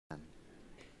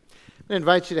I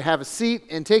invite you to have a seat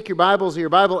and take your Bibles or your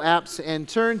Bible apps and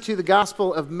turn to the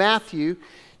Gospel of Matthew,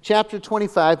 chapter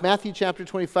 25. Matthew chapter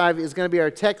 25 is going to be our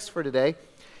text for today.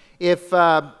 If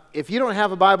you don't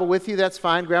have a Bible with you, that's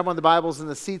fine. Grab one of the Bibles in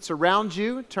the seats around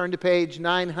you. Turn to page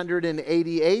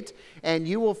 988, and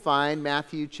you will find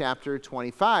Matthew chapter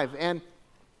 25. And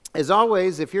as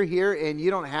always, if you're here and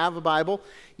you don't have a Bible,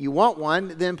 you want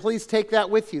one, then please take that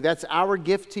with you. That's our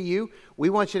gift to you. We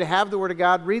want you to have the Word of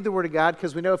God, read the Word of God,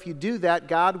 because we know if you do that,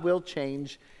 God will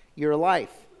change your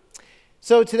life.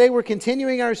 So today we're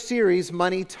continuing our series,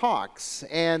 Money Talks.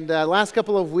 And last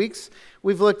couple of weeks,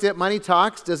 we've looked at Money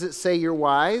Talks, does it say you're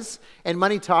wise? And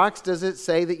Money Talks, does it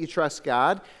say that you trust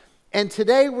God? And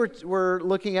today we're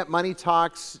looking at Money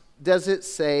Talks, does it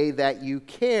say that you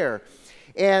care?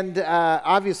 And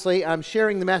obviously, I'm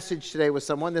sharing the message today with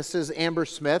someone. This is Amber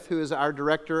Smith, who is our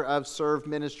Director of Serve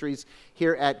Ministries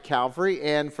here at Calvary.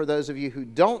 And for those of you who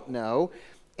don't know,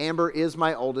 Amber is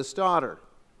my oldest daughter.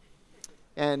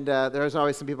 And there's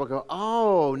always some people who go,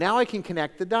 oh, now I can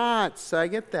connect the dots. I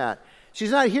get that.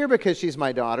 She's not here because she's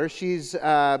my daughter. She's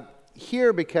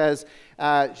here because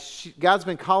God's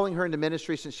been calling her into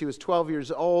ministry since she was 12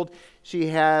 years old. She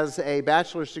has a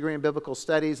bachelor's degree in biblical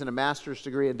studies and a master's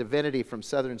degree in divinity from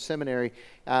Southern Seminary.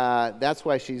 That's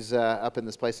why she's up in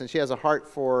this place. And she has a heart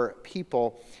for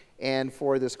people and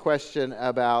for this question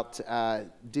about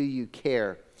do you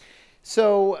care?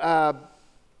 So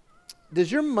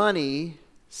does your money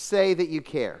say that you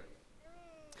care?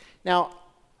 Now,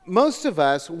 most of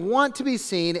us want to be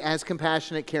seen as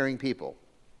compassionate, caring people.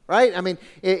 Right? I mean,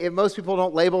 most people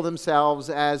don't label themselves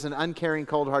as an uncaring,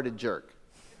 cold-hearted jerk.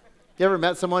 You ever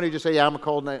met someone who just say, yeah, I'm a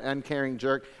cold and uncaring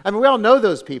jerk? I mean, we all know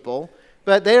those people,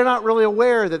 but they're not really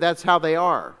aware that that's how they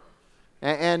are.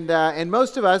 And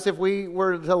most of us, if we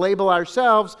were to label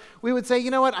ourselves, we would say,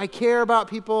 you know what, I care about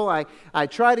people, I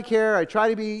try to care, I try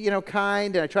to be,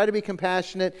 kind, and I try to be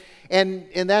compassionate, and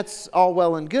that's all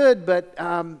well and good, but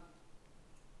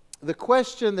the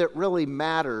question that really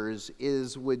matters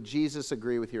is, would Jesus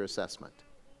agree with your assessment?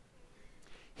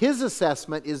 His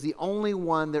assessment is the only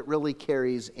one that really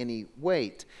carries any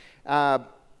weight.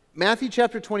 Matthew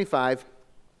chapter 25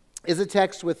 is a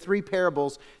text with three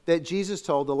parables that Jesus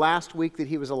told the last week that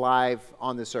he was alive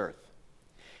on this earth.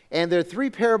 And they're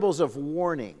three parables of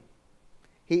warning.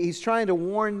 He's trying to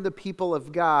warn the people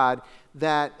of God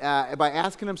that by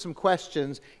asking them some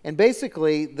questions, and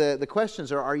basically the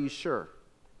questions are you sure?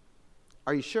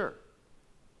 Are you sure?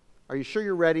 Are you sure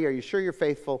you're ready? Are you sure you're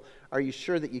faithful? Are you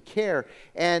sure that you care?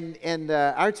 And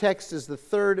our text is the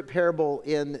third parable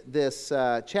in this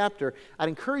chapter. I'd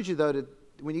encourage you, though, to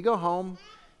when you go home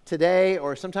today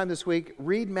or sometime this week,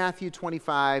 read Matthew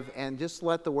 25 and just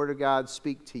let the Word of God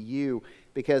speak to you,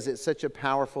 because it's such a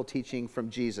powerful teaching from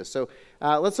Jesus. So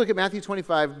let's look at Matthew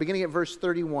 25, beginning at verse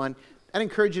 31. I'd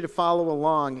encourage you to follow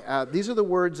along. These are the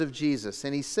words of Jesus,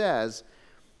 and he says,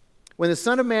 when the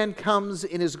Son of Man comes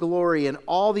in his glory and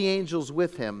all the angels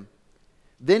with him,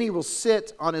 then he will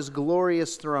sit on his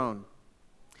glorious throne.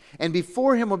 And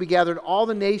before him will be gathered all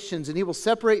the nations, and he will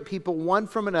separate people one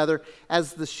from another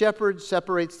as the shepherd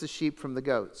separates the sheep from the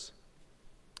goats.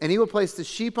 And he will place the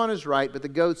sheep on his right, but the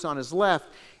goats on his left.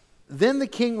 Then the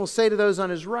king will say to those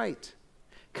on his right,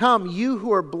 come, you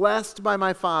who are blessed by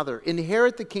my Father,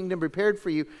 inherit the kingdom prepared for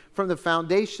you from the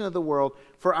foundation of the world.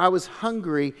 For I was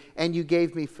hungry, and you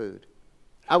gave me food.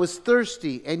 I was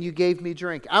thirsty, and you gave me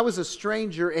drink. I was a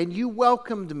stranger, and you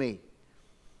welcomed me.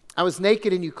 I was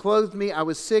naked, and you clothed me. I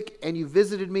was sick, and you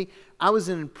visited me. I was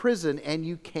in prison, and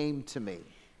you came to me.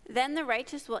 Then the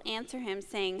righteous will answer him,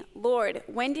 saying, Lord,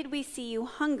 when did we see you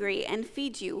hungry and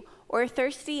feed you, or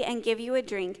thirsty and give you a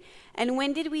drink? And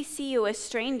when did we see you a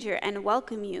stranger and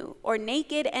welcome you, or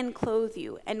naked and clothe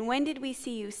you? And when did we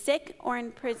see you sick or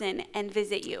in prison and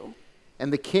visit you?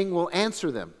 And the king will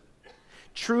answer them,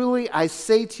 truly I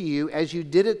say to you, as you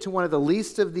did it to one of the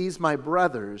least of these my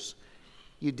brothers,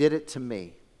 you did it to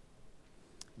me.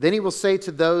 Then he will say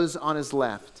to those on his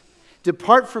left,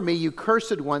 depart from me, you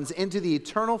cursed ones, into the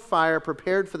eternal fire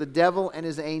prepared for the devil and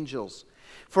his angels.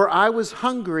 For I was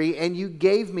hungry, and you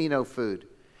gave me no food.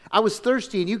 I was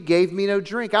thirsty, and you gave me no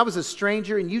drink. I was a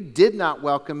stranger, and you did not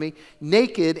welcome me.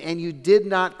 Naked, and you did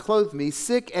not clothe me.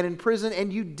 Sick and in prison,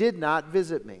 and you did not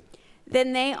visit me.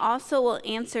 Then they also will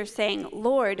answer, saying,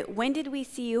 Lord, when did we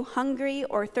see you hungry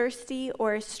or thirsty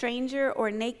or a stranger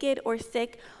or naked or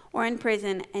sick or in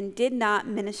prison and did not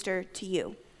minister to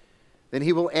you? Then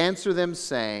he will answer them,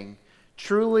 saying,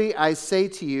 truly I say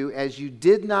to you, as you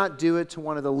did not do it to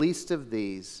one of the least of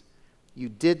these, you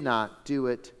did not do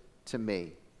it to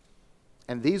me.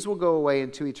 And these will go away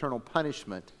into eternal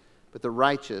punishment, but the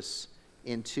righteous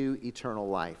into eternal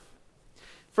life.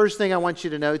 First thing I want you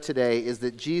to know today is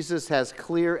that Jesus has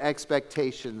clear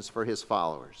expectations for his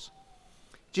followers.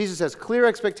 Jesus has clear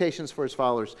expectations for his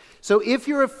followers. So if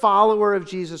you're a follower of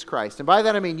Jesus Christ, and by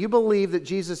that I mean you believe that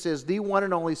Jesus is the one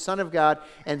and only Son of God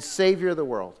and Savior of the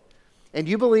world, and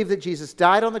you believe that Jesus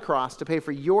died on the cross to pay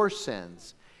for your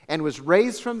sins and was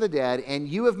raised from the dead, and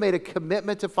you have made a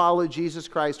commitment to follow Jesus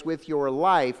Christ with your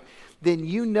life, then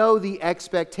you know the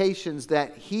expectations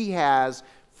that he has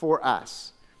for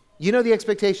us. You know the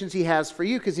expectations he has for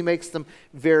you because he makes them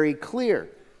very clear.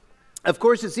 Of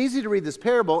course, it's easy to read this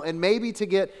parable and maybe to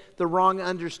get the wrong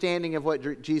understanding of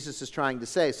what Jesus is trying to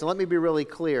say. So let me be really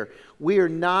clear. We are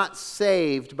not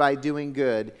saved by doing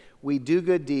good. We do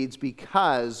good deeds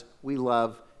because we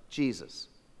love Jesus.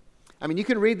 I mean, you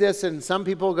can read this and some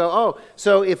people go, oh,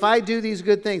 so if I do these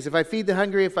good things, if I feed the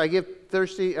hungry, if I give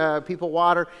thirsty people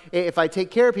water, if I take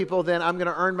care of people, then I'm going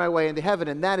to earn my way into heaven.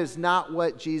 And that is not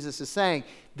what Jesus is saying.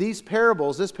 This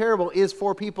parable is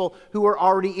for people who are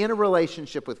already in a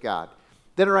relationship with God,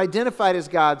 that are identified as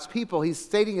God's people. He's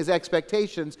stating his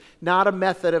expectations, not a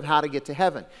method of how to get to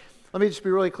heaven. Let me just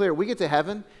be really clear. We get to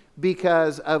heaven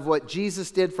because of what Jesus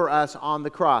did for us on the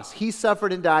cross. He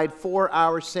suffered and died for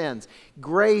our sins.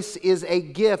 Grace is a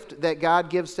gift that God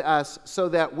gives to us so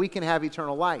that we can have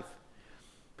eternal life.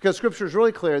 Because Scripture is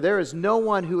really clear, there is no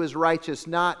one who is righteous,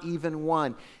 not even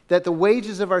one. That the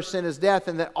wages of our sin is death,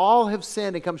 and that all have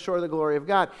sinned and come short of the glory of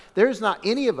God. There is not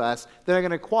any of us that are going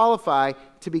to qualify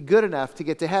to be good enough to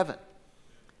get to heaven.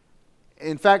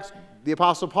 In fact, the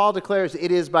Apostle Paul declares,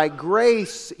 it is by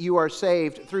grace you are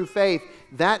saved through faith,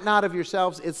 that not of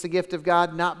yourselves, it's the gift of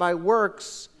God, not by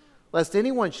works, lest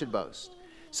anyone should boast.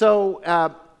 So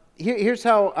here's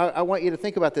how I want you to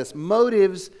think about this.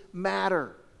 Motives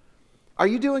matter. Are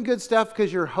you doing good stuff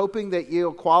because you're hoping that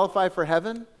you'll qualify for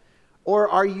heaven? Or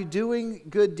are you doing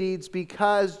good deeds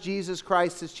because Jesus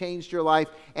Christ has changed your life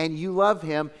and you love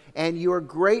him and you are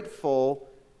grateful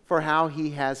for how he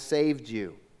has saved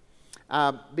you?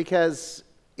 Because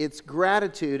it's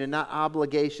gratitude and not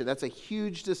obligation. That's a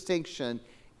huge distinction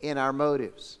in our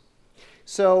motives.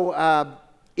 So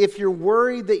if you're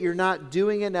worried that you're not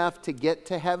doing enough to get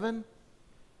to heaven,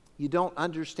 you don't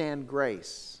understand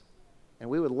grace. And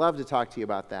we would love to talk to you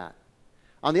about that.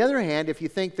 On the other hand, if you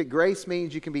think that grace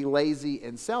means you can be lazy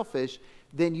and selfish,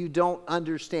 then you don't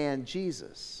understand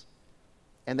Jesus.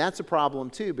 And that's a problem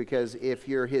too, because if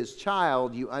you're his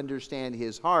child, you understand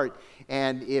his heart.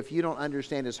 And if you don't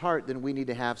understand his heart, then we need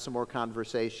to have some more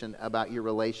conversation about your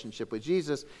relationship with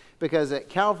Jesus. Because at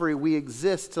Calvary, we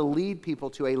exist to lead people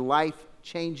to a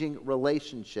life-changing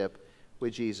relationship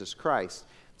with Jesus Christ.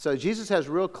 So Jesus has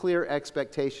real clear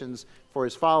expectations for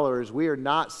his followers. We are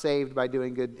not saved by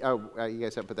doing good. Oh, you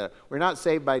guys have to put that up. We're not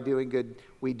saved by doing good.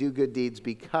 We do good deeds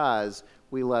because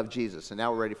we love Jesus. And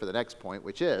now we're ready for the next point,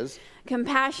 which is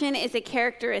compassion is a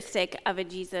characteristic of a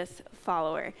Jesus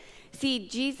follower. See,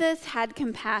 Jesus had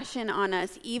compassion on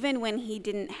us even when he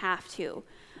didn't have to.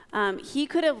 He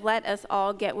could have let us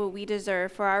all get what we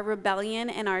deserve for our rebellion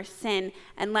and our sin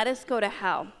and let us go to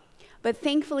hell. But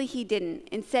thankfully he didn't.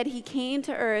 Instead, he came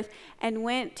to earth and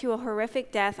went to a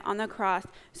horrific death on the cross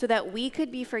so that we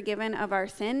could be forgiven of our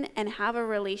sin and have a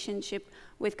relationship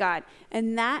with God.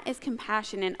 And that is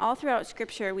compassion. And all throughout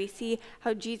Scripture, we see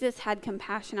how Jesus had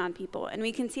compassion on people. And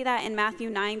we can see that in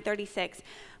Matthew 9:36,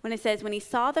 when it says, when he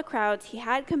saw the crowds, he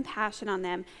had compassion on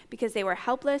them because they were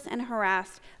helpless and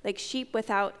harassed like sheep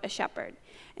without a shepherd.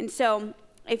 And so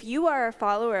if you are a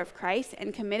follower of Christ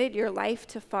and committed your life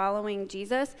to following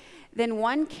Jesus, then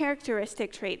one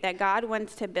characteristic trait that God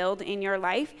wants to build in your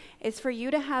life is for you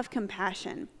to have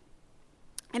compassion.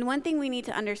 And one thing we need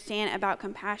to understand about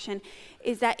compassion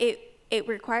is that it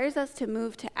requires us to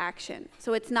move to action.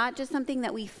 So it's not just something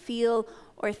that we feel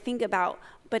or think about,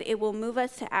 but it will move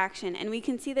us to action. And we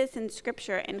can see this in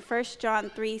Scripture in 1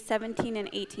 John 3:17 and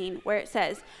 18, where it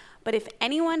says, but if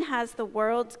anyone has the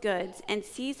world's goods and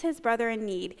sees his brother in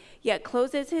need, yet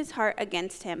closes his heart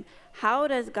against him, how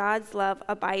does God's love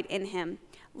abide in him?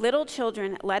 Little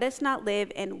children, let us not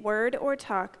live in word or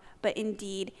talk, but in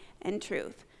deed and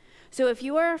truth. So if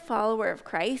you are a follower of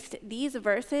Christ, these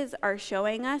verses are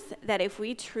showing us that if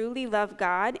we truly love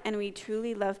God and we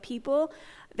truly love people,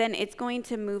 then it's going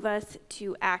to move us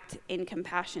to act in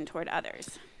compassion toward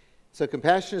others. So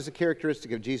compassion is a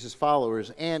characteristic of Jesus'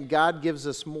 followers, and God gives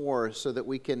us more so that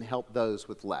we can help those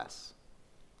with less.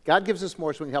 God gives us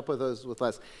more so we can help those with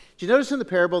less. Did you notice in the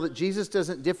parable that Jesus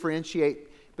doesn't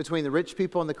differentiate between the rich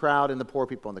people in the crowd and the poor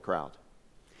people in the crowd?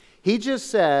 He just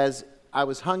says, I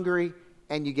was hungry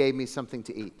and you gave me something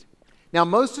to eat. Now,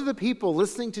 most of the people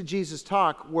listening to Jesus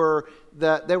talk were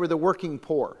the working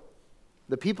poor.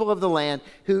 the people of the land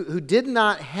who did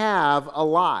not have a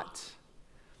lot.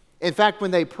 In fact, when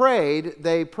they prayed,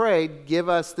 give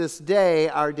us this day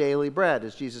our daily bread,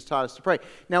 as Jesus taught us to pray.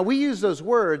 Now, we use those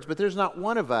words, but there's not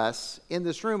one of us in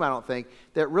this room, I don't think,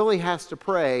 that really has to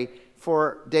pray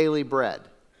for daily bread.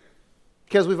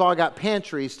 Because we've all got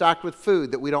pantries stocked with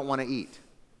food that we don't want to eat.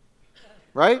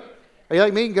 Right? Are you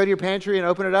like me? You can go to your pantry and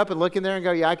open it up and look in there and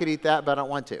go, yeah, I could eat that, but I don't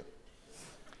want to.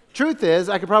 Truth is,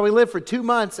 I could probably live for 2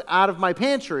 months out of my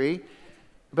pantry,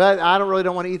 but I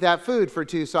don't want to eat that food for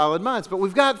 2 solid months. But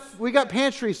we've got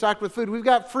pantries stocked with food. We've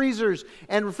got freezers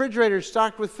and refrigerators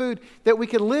stocked with food that we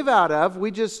can live out of.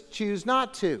 We just choose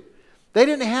not to. They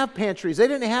didn't have pantries. They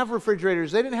didn't have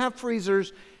refrigerators. They didn't have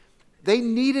freezers. They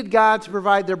needed God to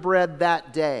provide their bread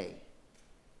that day.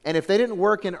 And if they didn't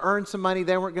work and earn some money,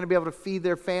 they weren't going to be able to feed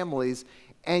their families.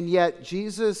 And yet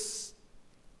Jesus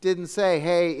didn't say,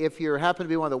 hey, if you happen to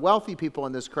be one of the wealthy people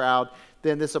in this crowd,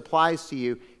 then this applies to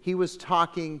you. He was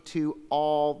talking to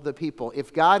all the people.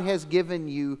 If God has given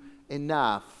you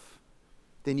enough,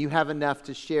 then you have enough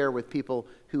to share with people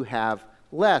who have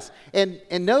less. And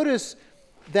notice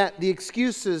that the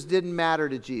excuses didn't matter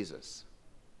to Jesus.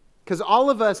 Because all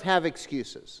of us have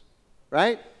excuses,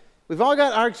 right? We've all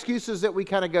got our excuses that we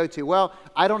kind of go to. Well,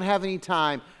 I don't have any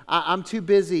time. I'm too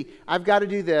busy. I've got to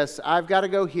do this. I've got to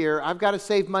go here. I've got to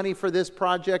save money for this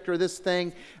project or this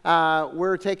thing.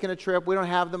 We're taking a trip. We don't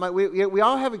have the money. We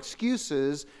all have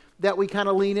excuses that we kind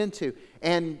of lean into.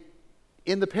 And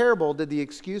in the parable, did the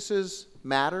excuses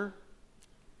matter?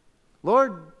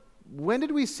 Lord, when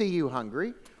did we see you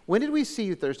hungry? When did we see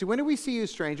you thirsty? When did we see you a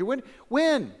stranger?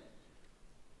 When?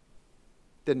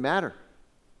 Didn't matter.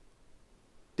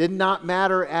 Did not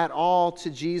matter at all to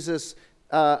Jesus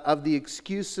of the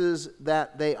excuses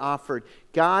that they offered.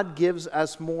 God gives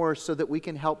us more so that we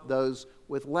can help those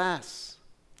with less.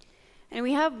 And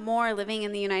we have more living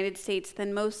in the United States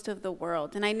than most of the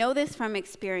world. And I know this from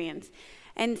experience.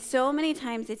 And so many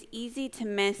times it's easy to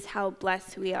miss how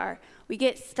blessed we are. We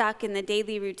get stuck in the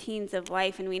daily routines of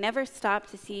life and we never stop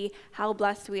to see how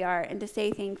blessed we are and to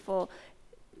say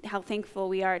how thankful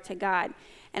we are to God.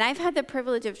 And I've had the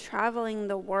privilege of traveling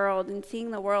the world and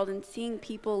seeing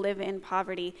people live in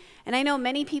poverty. And I know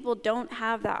many people don't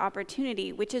have that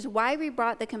opportunity, which is why we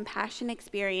brought the compassion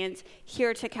experience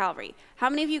here to Calvary. How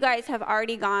many of you guys have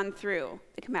already gone through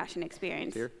the compassion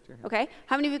experience? Here. Okay.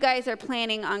 How many of you guys are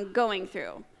planning on going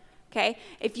through? Okay.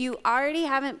 If you already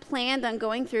haven't planned on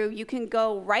going through, you can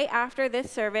go right after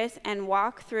this service and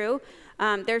walk through.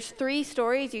 There's 3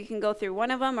 stories. You can go through one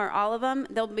of them or all of them.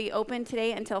 They'll be open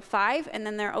today until 5, and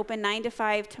then they're open 9 to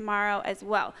 5 tomorrow as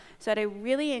well. So I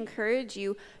really encourage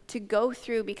you to go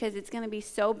through because it's going to be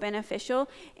so beneficial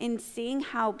in seeing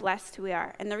how blessed we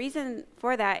are. And the reason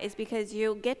for that is because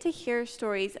you'll get to hear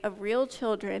stories of real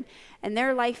children and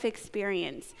their life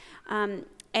experience.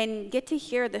 And get to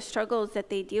hear the struggles that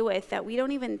they deal with that we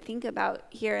don't even think about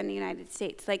here in the United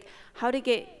States, like how to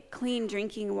get clean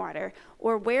drinking water,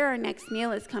 or where our next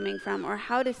meal is coming from, or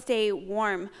how to stay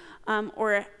warm,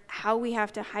 or how we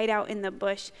have to hide out in the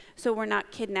bush so we're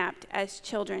not kidnapped as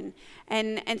children.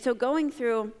 And so going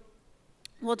through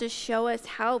will just show us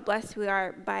how blessed we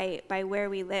are by where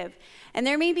we live. And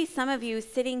there may be some of you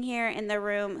sitting here in the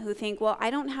room who think, well, I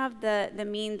don't have the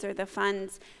means or the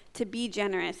funds to be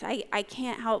generous. I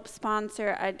can't help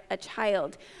sponsor a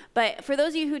child. But for those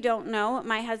of you who don't know,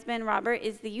 my husband, Robert,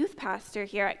 is the youth pastor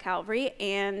here at Calvary,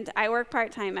 and I work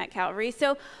part-time at Calvary.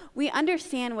 So we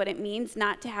understand what it means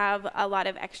not to have a lot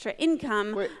of extra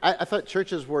income. Wait, I thought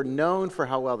churches were known for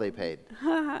how well they paid.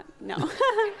 No.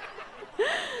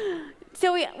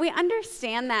 So we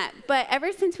understand that, but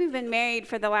ever since we've been married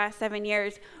for the last 7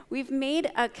 years, we've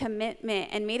made a commitment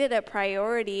and made it a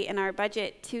priority in our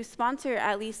budget to sponsor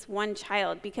at least one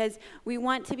child because we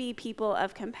want to be people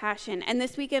of compassion. And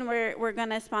this weekend we're going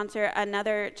to sponsor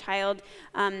another child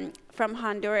from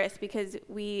Honduras because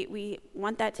we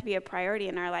want that to be a priority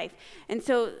in our life. And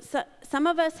so some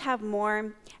of us have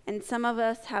more and some of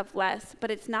us have less, but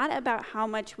it's not about how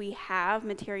much we have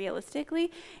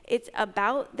materialistically. It's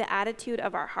about the attitude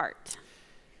of our heart.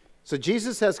 So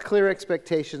Jesus has clear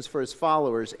expectations for his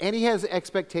followers, and he has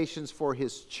expectations for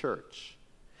his church.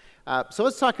 So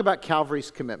let's talk about Calvary's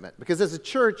commitment, because as a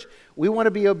church, we want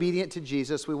to be obedient to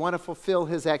Jesus. We want to fulfill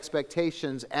his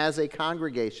expectations as a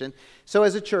congregation. So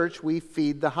as a church, we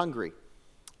feed the hungry.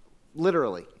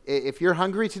 Literally. If you're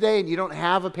hungry today and you don't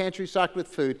have a pantry stocked with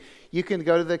food, you can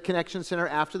go to the Connection Center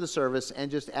after the service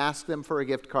and just ask them for a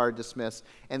gift card, dismiss,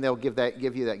 and they'll give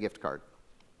you that gift card.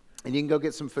 and you can go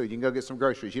get some food. You can go get some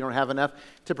groceries. You don't have enough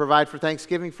to provide for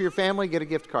Thanksgiving for your family, get a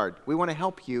gift card. We want to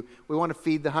help you. We want to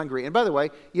feed the hungry. And by the way,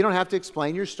 you don't have to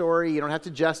explain your story. You don't have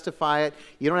to justify it.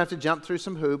 You don't have to jump through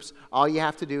some hoops. All you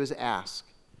have to do is ask.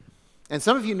 And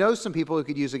some of you know some people who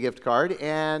could use a gift card,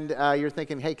 and you're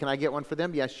thinking, hey, can I get one for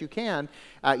them? Yes, you can.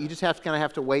 You just kind of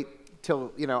have to wait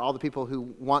till all the people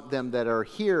who want them that are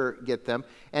here get them,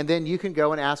 and then you can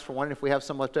go and ask for one. And if we have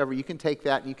some left over, you can take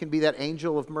that, and you can be that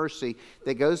angel of mercy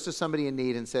that goes to somebody in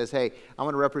need and says, hey, I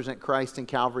want to represent Christ and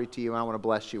Calvary to you, and I want to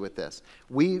bless you with this.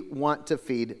 We want to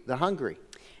feed the hungry.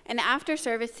 And after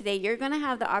service today, you're going to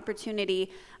have the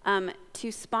opportunity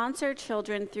to sponsor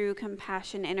children through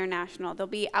Compassion International. They'll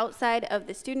be outside of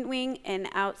the student wing and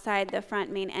outside the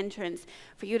front main entrance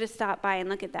for you to stop by and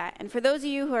look at that. And for those of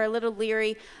you who are a little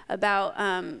leery about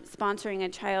sponsoring a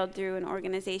child through an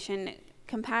organization,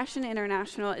 Compassion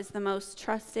International is the most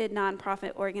trusted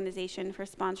nonprofit organization for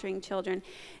sponsoring children.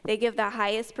 They give the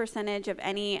highest percentage of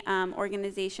any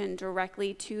organization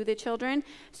directly to the children,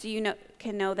 so you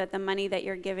can know that the money that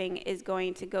you're giving is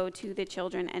going to go to the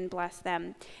children and bless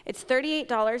them. It's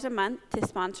 $38 a month to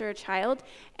sponsor a child,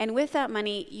 and with that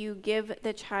money, you give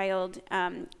the child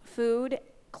food,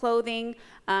 clothing,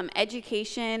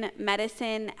 education,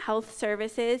 medicine, health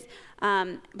services,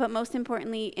 but most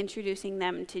importantly, introducing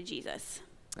them to Jesus.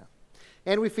 Yeah.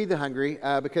 And we feed the hungry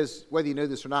because whether you know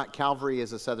this or not, Calvary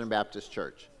is a Southern Baptist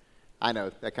church. I know,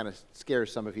 that kind of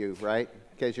scares some of you, right?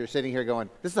 Because you're sitting here going,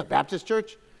 this is a Baptist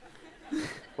church?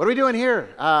 What are we doing here?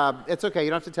 It's okay, you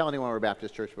don't have to tell anyone we're a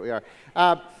Baptist church, but we are.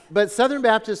 But Southern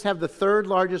Baptists have the third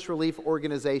largest relief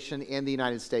organization in the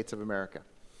United States of America.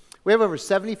 We have over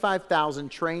 75,000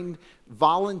 trained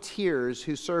volunteers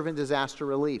who serve in disaster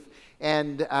relief.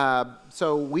 And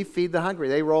so we feed the hungry.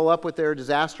 They roll up with their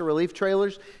disaster relief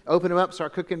trailers, open them up,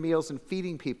 start cooking meals and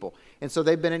feeding people. And so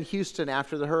they've been in Houston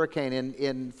after the hurricane,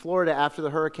 in Florida after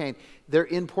the hurricane. They're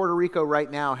in Puerto Rico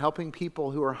right now helping people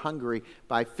who are hungry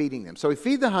by feeding them. So we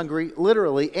feed the hungry,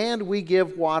 literally, and we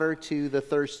give water to the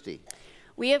thirsty.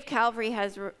 We of Calvary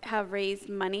have raised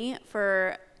money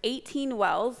for 18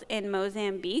 wells in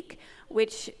Mozambique,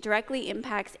 which directly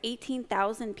impacts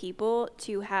 18,000 people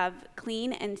to have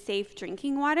clean and safe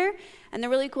drinking water. And the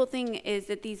really cool thing is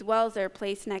that these wells are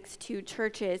placed next to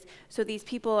churches, so these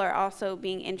people are also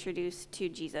being introduced to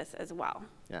Jesus as well.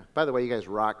 Yeah. By the way, you guys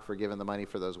rock for giving the money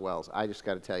for those wells. I just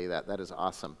got to tell you that. That is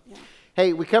awesome. Yeah.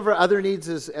 Hey, we cover other needs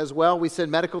as well. We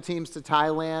send medical teams to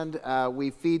Thailand.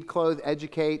 We feed, clothe,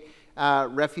 educate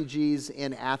refugees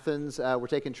in Athens. We're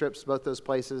taking trips to both those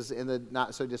places in the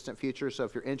not so distant future. So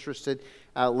if you're interested,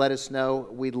 let us know.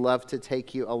 We'd love to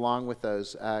take you along with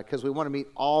those because we want to meet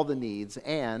all the needs.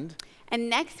 And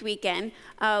next weekend,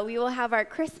 we will have our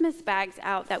Christmas bags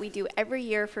out that we do every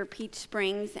year for Peach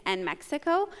Springs and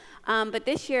Mexico. But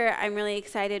this year, I'm really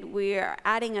excited. We are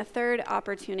adding a third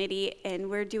opportunity, and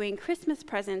we're doing Christmas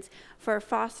presents for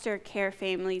foster care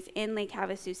families in Lake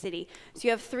Havasu City. So you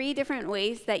have 3 different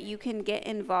ways that you can get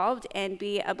involved and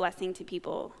be a blessing to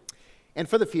people. And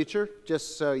for the future,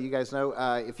 just so you guys know,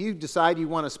 if you decide you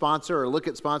want to sponsor or look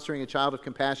at sponsoring a Child of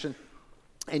Compassion,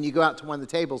 and you go out to one of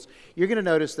the tables, you're going to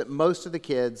notice that most of the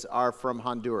kids are from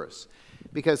Honduras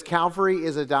because Calvary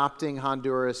is adopting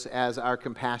Honduras as our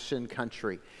compassion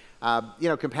country.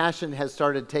 Compassion has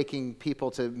started taking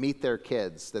people to meet their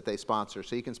kids that they sponsor.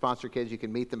 So you can sponsor kids, you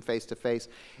can meet them face to face.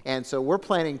 And so we're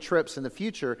planning trips in the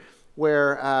future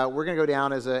where we're going to go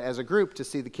down as a group to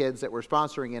see the kids that we're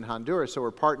sponsoring in Honduras. So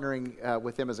we're partnering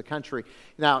with them as a country.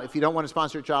 Now, if you don't want to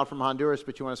sponsor a child from Honduras,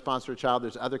 but you want to sponsor a child,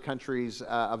 there's other countries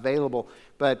available.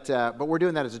 But we're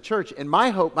doing that as a church. And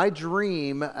my hope, my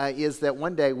dream is that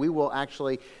one day we will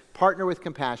actually partner with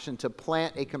Compassion to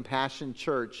plant a Compassion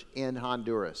church in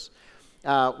Honduras.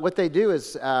 What they do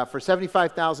is for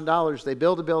 $75,000, they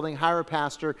build a building, hire a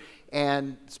pastor,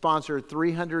 and sponsor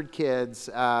 300 kids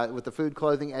with the food,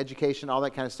 clothing, education, all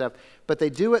that kind of stuff. But they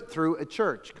do it through a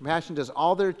church. Compassion does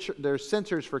all their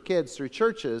centers for kids through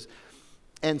churches.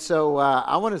 And so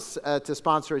I want to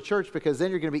sponsor a church because then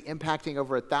you're going to be impacting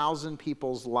over 1,000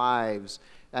 people's lives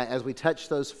as we touch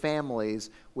those families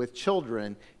with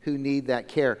children who need that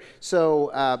care.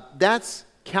 So that's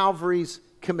Calvary's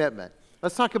commitment.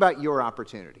 Let's talk about your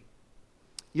opportunity.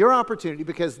 Your opportunity,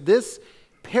 because this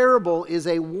parable is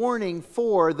a warning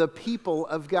for the people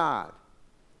of God.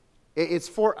 It's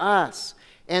for us.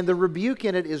 And the rebuke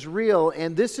in it is real.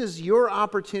 And this is your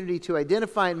opportunity to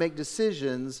identify and make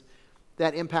decisions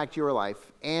that impact your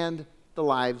life and the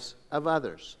lives of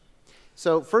others.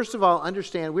 So first of all,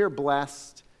 understand we are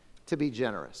blessed to be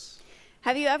generous.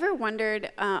 Have you ever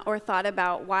wondered or thought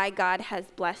about why God has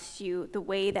blessed you the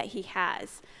way that he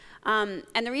has? And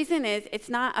the reason is it's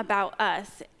not about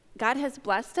us. God has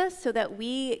blessed us so that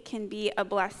we can be a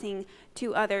blessing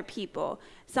to other people.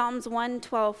 Psalms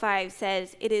 112:5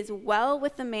 says, "It is well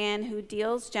with the man who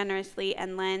deals generously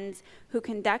and lends, who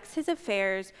conducts his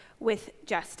affairs with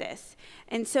justice."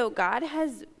 And so God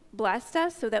has blessed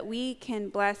us so that we can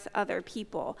bless other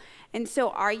people. And so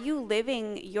are you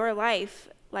living your life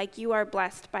like you are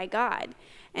blessed by God?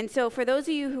 And so for those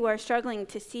of you who are struggling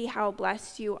to see how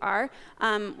blessed you are,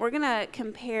 we're going to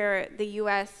compare the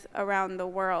U.S. around the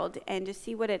world and just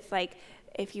see what it's like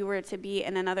if you were to be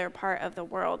in another part of the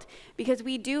world. Because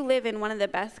we do live in one of the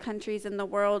best countries in the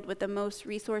world with the most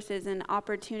resources and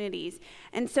opportunities.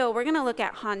 And so we're going to look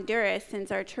at Honduras,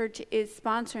 since our church is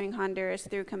sponsoring Honduras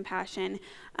through Compassion.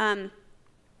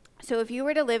 So if you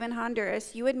were to live in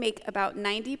Honduras, you would make about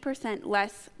 90%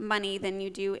 less money than you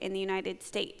do in the United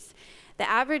States. The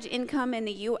average income in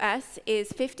the U.S.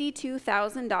 is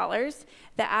 $52,000.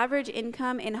 The average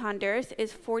income in Honduras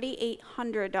is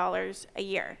 $4,800 a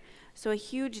year. So a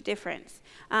huge difference.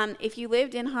 If you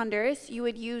lived in Honduras, you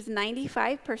would use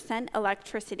 95%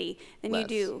 electricity than you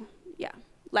do,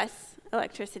 less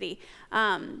electricity.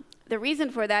 The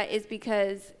reason for that is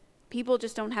because people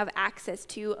just don't have access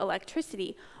to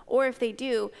electricity. Or if they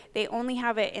do, they only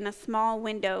have it in a small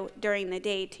window during the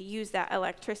day to use that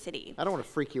electricity. I don't want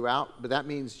to freak you out, but that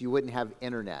means you wouldn't have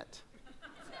internet.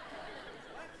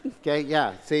 Okay,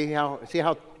 yeah. See how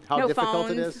No difficult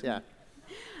phones. it is? Yeah.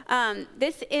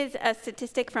 This is a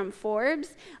statistic from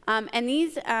Forbes, and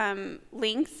these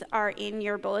links are in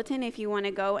your bulletin if you want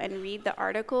to go and read the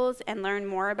articles and learn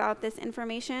more about this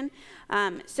information.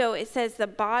 So it says the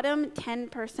bottom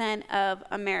 10% of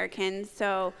Americans,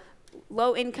 so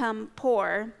low income,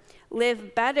 poor,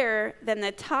 live better than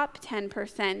the top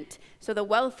 10%, so the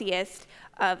wealthiest,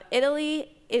 of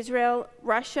Italy, Israel,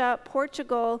 Russia,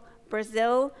 Portugal,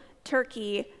 Brazil,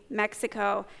 Turkey,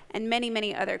 Mexico, and many,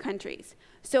 many other countries.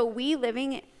 So we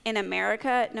living in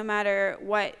America, no matter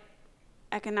what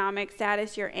economic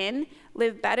status you're in,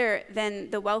 live better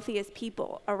than the wealthiest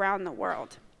people around the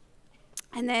world.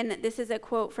 And then this is a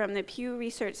quote from the Pew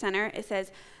Research Center. It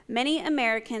says, "Many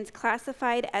Americans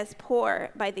classified as poor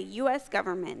by the U.S.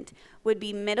 government would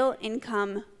be middle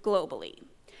income globally."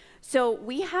 So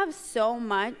we have so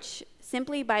much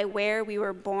simply by where we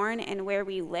were born and where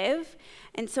we live.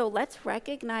 And so let's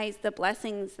recognize the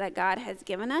blessings that God has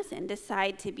given us and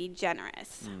decide to be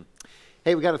generous.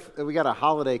 Hey, we got a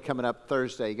holiday coming up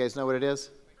Thursday. You guys know what it is?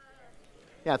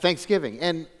 Yeah, Thanksgiving.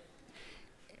 And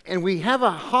we have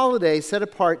a holiday set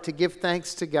apart to give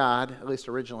thanks to God, at least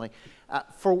originally,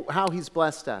 for how He's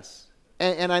blessed us.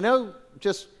 And I know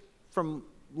just from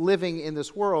living in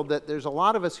this world that there's a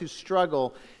lot of us who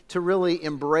struggle to really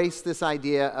embrace this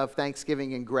idea of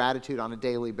Thanksgiving and gratitude on a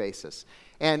daily basis.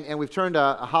 And we've turned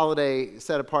a holiday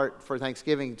set apart for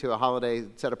Thanksgiving to a holiday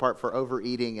set apart for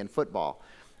overeating and football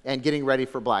and getting ready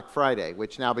for Black Friday,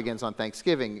 which now begins on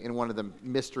Thanksgiving in one of the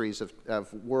mysteries of the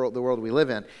world we live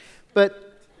in.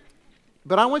 But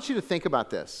I want you to think about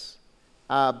this.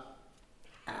 How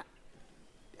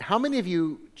many of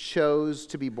you chose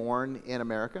to be born in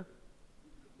America?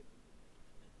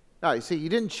 No, you see, you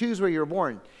didn't choose where you were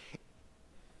born.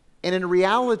 And in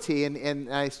reality,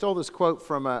 and I stole this quote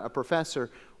from a professor,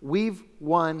 we've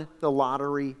won the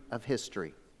lottery of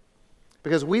history.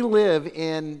 Because we live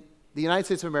in the United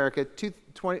States of America,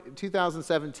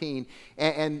 2017,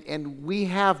 and we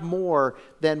have more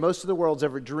than most of the world's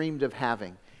ever dreamed of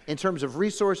having in terms of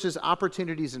resources,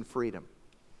 opportunities, and freedom.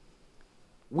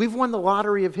 We've won the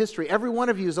lottery of history. Every one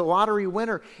of you is a lottery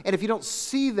winner. And if you don't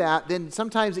see that, then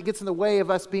sometimes it gets in the way of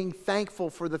us being thankful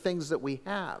for the things that we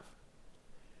have.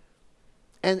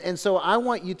 And so I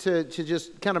want you to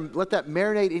just kind of let that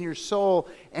marinate in your soul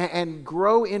and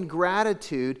grow in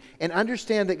gratitude and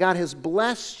understand that God has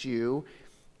blessed you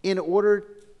in order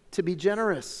to be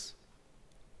generous.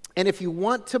 And if you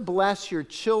want to bless your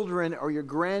children or your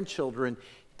grandchildren,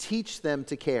 teach them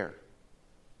to care.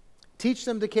 Teach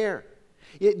them to care.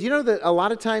 Do you know that a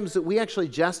lot of times that we actually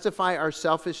justify our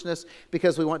selfishness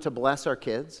because we want to bless our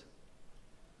kids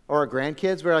or our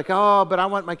grandkids? We're like, oh, but I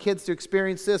want my kids to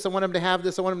experience this. I want them to have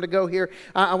this. I want them to go here.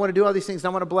 I want to do all these things. I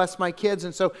want to bless my kids.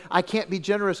 And so I can't be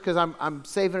generous because I'm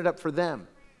saving it up for them.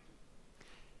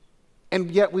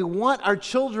 And yet we want our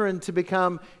children to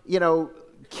become,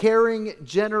 caring,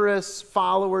 generous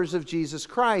followers of Jesus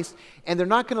Christ. And they're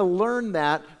not going to learn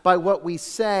that by what we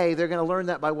say. They're going to learn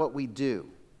that by what we do.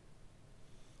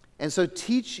 And so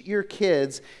teach your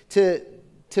kids to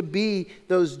be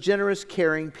those generous,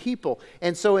 caring people.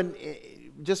 And so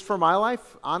just for my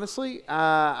life, honestly,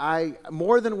 I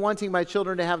more than wanting my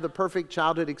children to have the perfect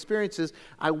childhood experiences,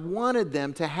 I wanted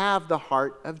them to have the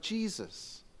heart of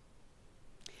Jesus.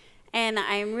 And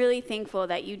I'm really thankful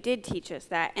that you did teach us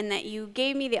that, and that you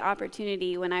gave me the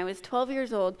opportunity when I was 12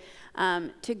 years old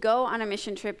to go on a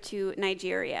mission trip to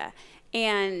Nigeria.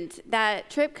 And that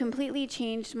trip completely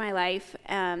changed my life.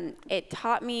 It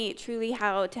taught me truly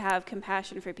how to have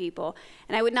compassion for people.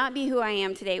 And I would not be who I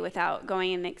am today without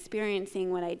going and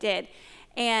experiencing what I did.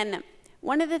 And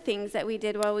one of the things that we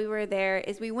did while we were there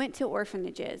is we went to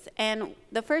orphanages. And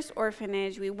the first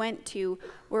orphanage we went to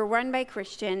were run by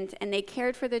Christians, and they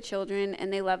cared for the children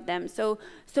and they loved them. So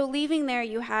leaving there,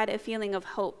 you had a feeling of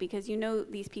hope because you know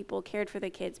these people cared for the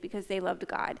kids because they loved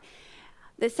God.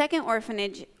 The second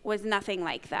orphanage was nothing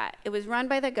like that. It was run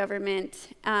by the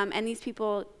government, and these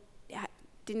people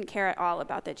didn't care at all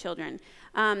about the children.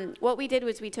 What we did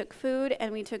was we took food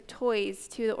and we took toys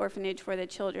to the orphanage for the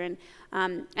children.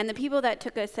 And the people that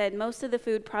took us said most of the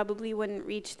food probably wouldn't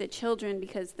reach the children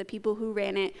because the people who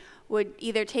ran it would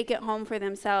either take it home for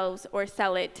themselves or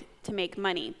sell it to make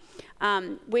money,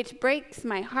 which breaks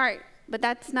my heart. But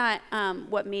that's not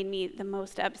what made me the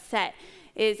most upset.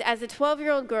 Is as a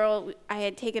 12-year-old girl, I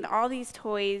had taken all these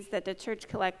toys that the church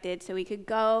collected so we could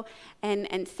go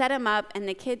and set them up, and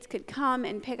the kids could come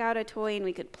and pick out a toy, and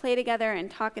we could play together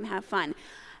and talk and have fun.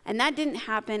 And that didn't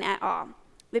happen at all.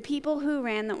 The people who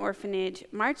ran the orphanage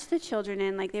marched the children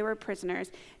in like they were prisoners,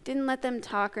 didn't let them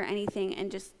talk or anything, and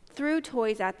just threw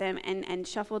toys at them and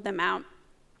shuffled them out.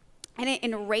 And it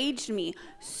enraged me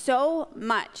so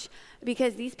much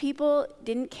because these people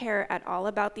didn't care at all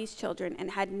about these children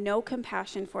and had no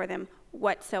compassion for them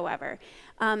whatsoever.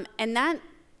 And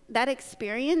that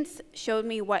experience showed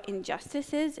me what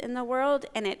injustice is in the world,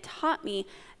 and it taught me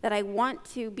that I want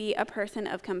to be a person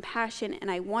of compassion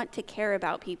and I want to care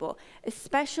about people,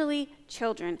 especially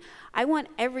children. I want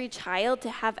every child to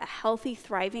have a healthy,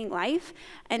 thriving life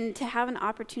and to have an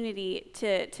opportunity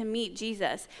to meet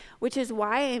Jesus, which is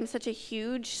why I am such a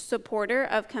huge supporter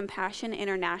of Compassion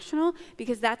International,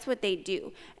 because that's what they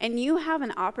do. And you have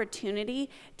an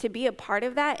opportunity to be a part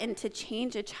of that and to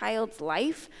change a child's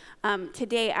life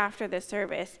today after the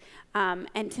service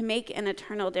and to make an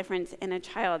eternal difference in a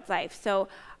child's life. So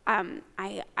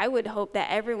I would hope that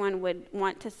everyone would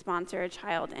want to sponsor a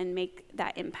child and make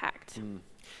that impact.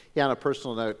 Yeah, on a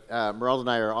personal note, Merle and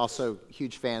I are also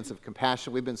huge fans of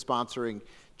Compassion. We've been sponsoring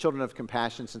Children of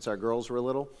Compassion since our girls were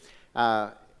little.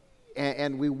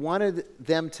 And we wanted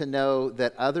them to know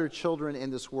that other children in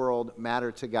this world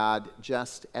matter to God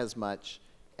just as much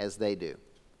as they do.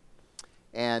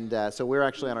 And so we're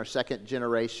actually on our second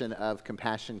generation of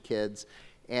Compassion kids.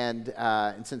 And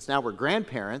since now we're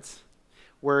grandparents,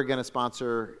 we're going to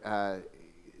sponsor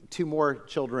 2 more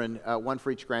children, 1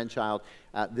 for each grandchild,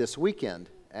 this weekend.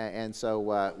 And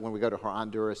so when we go to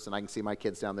Honduras, and I can see my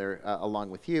kids down there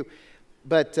along with you.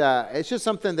 But it's just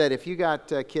something that if you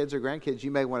got kids or grandkids,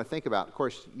 you may want to think about. Of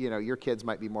course, you know, your kids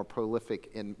might be more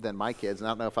prolific than my kids, and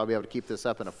I don't know if I'll be able to keep this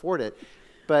up and afford it.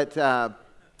 But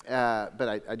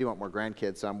I do want more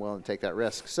grandkids, so I'm willing to take that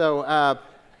risk. So,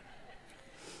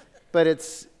 but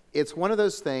it's one of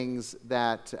those things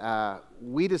that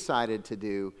we decided to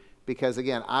do because,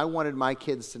 again, I wanted my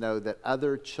kids to know that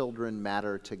other children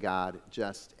matter to God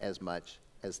just as much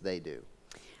as they do.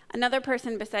 Another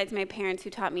person besides my parents who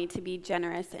taught me to be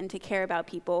generous and to care about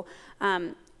people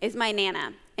is my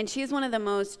Nana. And she's one of the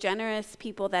most generous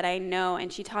people that I know,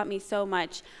 and she taught me so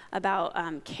much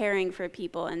about caring for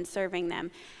people and serving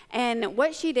them. And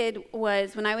what she did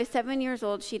was, when I was 7 years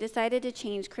old, she decided to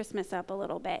change Christmas up a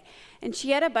little bit. And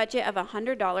she had a budget of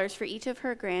 $100 for each of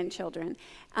her grandchildren.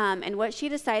 And what she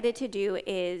decided to do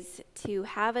is to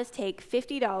have us take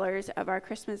 $50 of our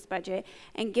Christmas budget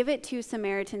and give it to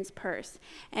Samaritan's Purse.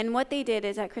 And what they did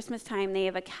is, at Christmas time, they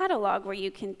have a catalog where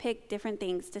you can pick different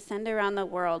things to send around the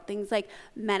world, things like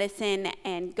medicine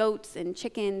and goats and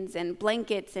chickens and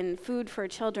blankets and food for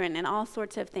children and all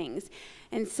sorts of things.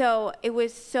 And so it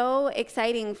was so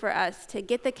exciting for us to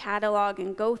get the catalog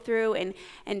and go through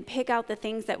and pick out the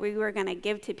things that we were going to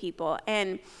give to people.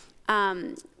 And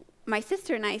my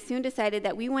sister and I soon decided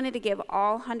that we wanted to give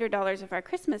all $100 of our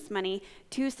Christmas money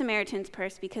to Samaritan's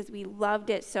Purse because we loved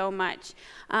it so much.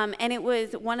 And it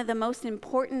was one of the most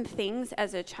important things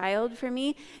as a child for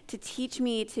me to teach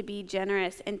me to be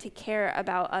generous and to care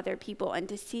about other people and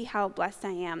to see how blessed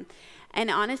I am. And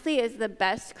honestly, it's the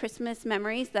best Christmas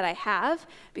memories that I have,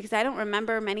 because I don't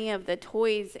remember many of the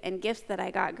toys and gifts that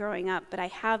I got growing up, but I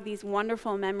have these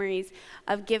wonderful memories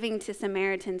of giving to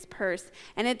Samaritan's Purse.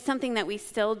 And it's something that we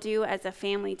still do as a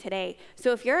family today.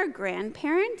 So if you're a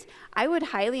grandparent, I would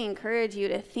highly encourage you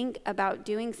to think about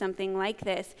doing something like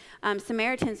this.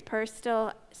 Samaritan's Purse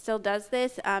still still does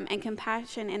this, and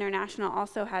Compassion International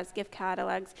also has gift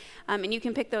catalogs, and you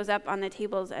can pick those up on the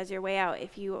tables as your way out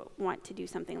if you want to do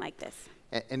something like this.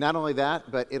 And not only that,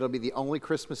 but it'll be the only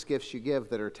Christmas gifts you give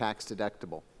that are tax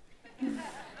deductible.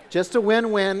 Just a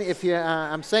win-win if you,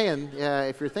 I'm saying,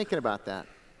 if you're thinking about that.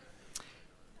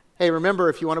 Hey, remember,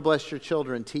 if you want to bless your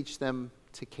children, teach them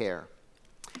to care.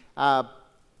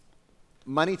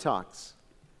 Money talks.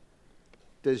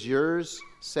 Does yours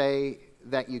say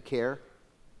that you care?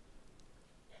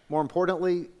 More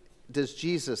importantly, does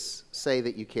Jesus say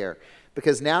that you care?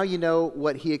 Because now you know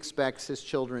what he expects his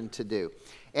children to do.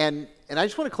 And I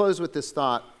just want to close with this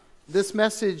thought. This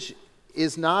message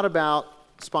is not about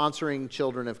sponsoring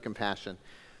Children of Compassion.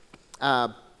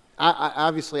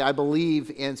 Obviously, I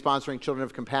believe in sponsoring Children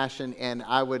of Compassion, and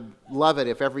I would love it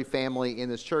if every family in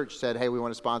this church said, hey, we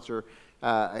want to sponsor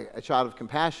a child of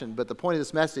compassion. But the point of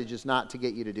this message is not to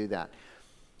get you to do that.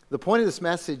 The point of this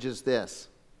message is this.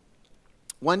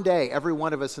 One day, every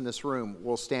one of us in this room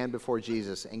will stand before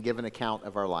Jesus and give an account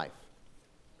of our life.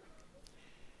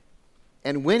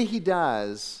 And when he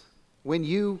does, when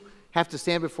you have to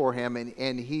stand before him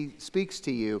and he speaks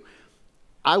to you,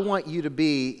 I want you to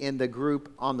be in the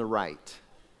group on the right.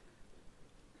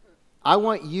 I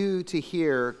want you to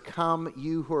hear, come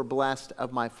you who are blessed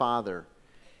of my Father,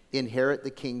 inherit the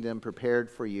kingdom prepared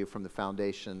for you from the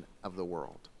foundation of the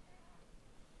world.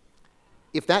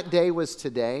 If that day was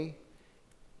today,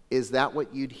 is that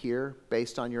what you'd hear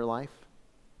based on your life?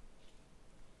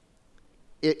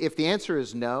 If the answer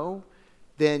is no,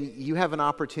 then you have an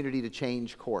opportunity to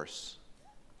change course.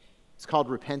 It's called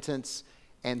repentance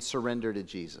and surrender to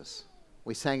Jesus.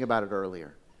 We sang about it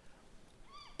earlier.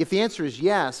 If the answer is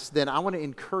yes, then I want to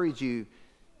encourage you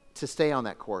to stay on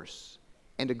that course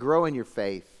and to grow in your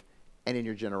faith and in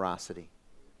your generosity.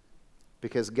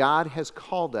 Because God has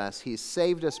called us, He's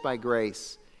saved us by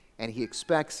grace, and He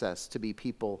expects us to be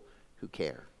people who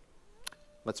care.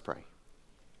 Let's pray.